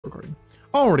recording.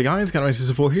 Alrighty guys, got my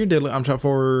season 4 here, daily I'm shot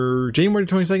for January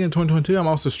 22nd, 2022. I'm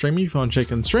also streaming if you want to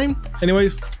check in the stream.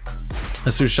 Anyways,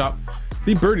 let's do shop.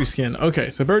 The Birdie skin. Okay,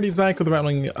 so Birdie's back with the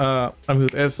rattling, I'm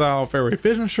with Ed style fairway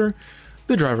finisher,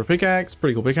 the driver pickaxe,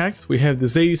 pretty cool pickaxe. We have the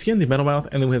Zadie skin, the metal mouth,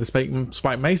 and then we have the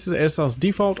spike maces, Ed style's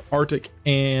default, Arctic,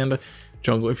 and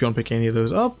jungle if you want to pick any of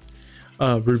those up.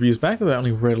 Ruby is back with the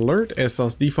rattling red alert, Ed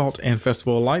style's default, and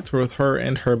festival of lights with her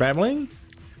and her babbling.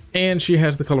 And she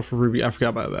has the colorful Ruby, I forgot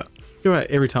about that. Go ahead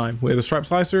every time. We have the stripe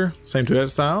slicer, same two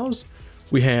edit styles.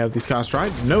 We have the sky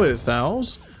stripe, no edit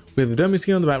styles. We have the dummy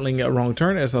skin, the battling at wrong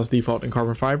turn, SL's default and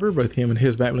carbon fiber, both him and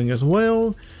his battling as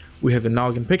well. We have the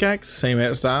noggin pickaxe, same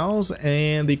edit styles,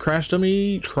 and the crash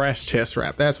dummy trash chest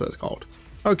wrap. That's what it's called.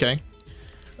 Okay.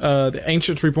 The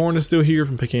Ancients Reborn is still here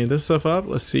from picking this stuff up.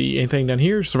 Let's see anything down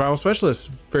here. Survival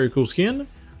Specialist, very cool skin.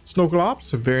 Snorkel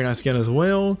Ops, a very nice skin as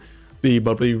well. The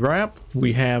bubbly wrap.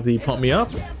 We have the pump me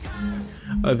up.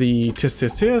 The tis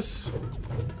tis tis.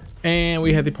 And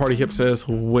we had the party hips as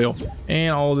well.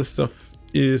 And all this stuff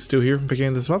is still here from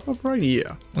picking this up, right?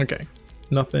 Yeah. Okay.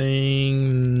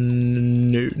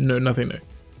 Nothing new. No, nothing new.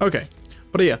 Okay.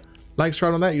 But yeah, like,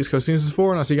 subscribe on that. Use code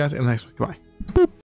season4, and I'll see you guys in the next one. Goodbye.